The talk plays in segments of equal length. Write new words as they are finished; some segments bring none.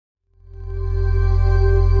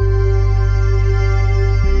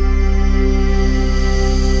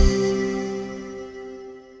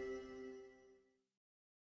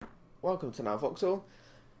welcome to now Vauxhall.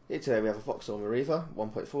 Here today we have a Vauxhall MERIVA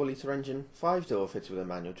 1.4 litre engine, 5-door fitted with a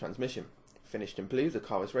manual transmission. Finished in blue, the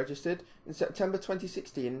car was registered in September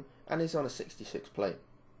 2016 and is on a 66 plate.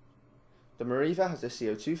 The MERIVA has a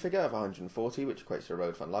CO2 figure of 140, which equates to a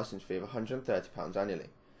road fund licence fee of £130 annually.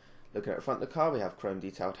 Looking at the front of the car, we have chrome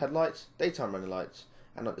detailed headlights, daytime running lights,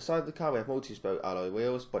 and at the side of the car we have multi-spoke alloy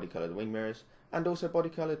wheels, body coloured wing mirrors, and also body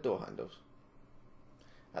coloured door handles.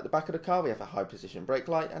 At the back of the car we have a high position brake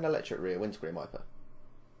light and electric rear windscreen wiper.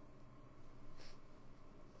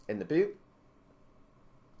 In the boot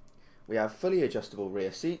we have fully adjustable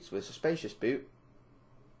rear seats with a spacious boot,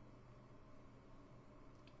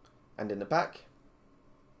 and in the back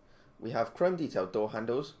we have chrome detailed door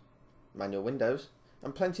handles, manual windows,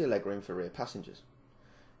 and plenty of legroom for rear passengers.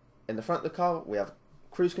 In the front of the car we have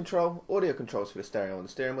cruise control, audio controls for the stereo and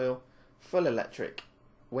the steering wheel, full electric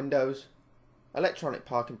windows, electronic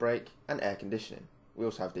parking brake, and air conditioning. We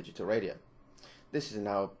also have digital radio. This is a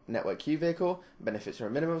now Network Q vehicle and benefits from a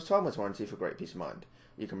minimum of 12 months warranty for great peace of mind.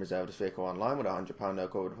 You can reserve this vehicle online with a £100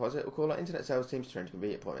 no-call deposit or call our internet sales teams to arrange a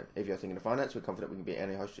convenient appointment. If you're thinking of finance, we're confident we can beat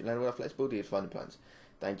any high street lender with our flexible deal funding plans.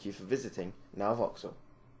 Thank you for visiting now Vauxhall.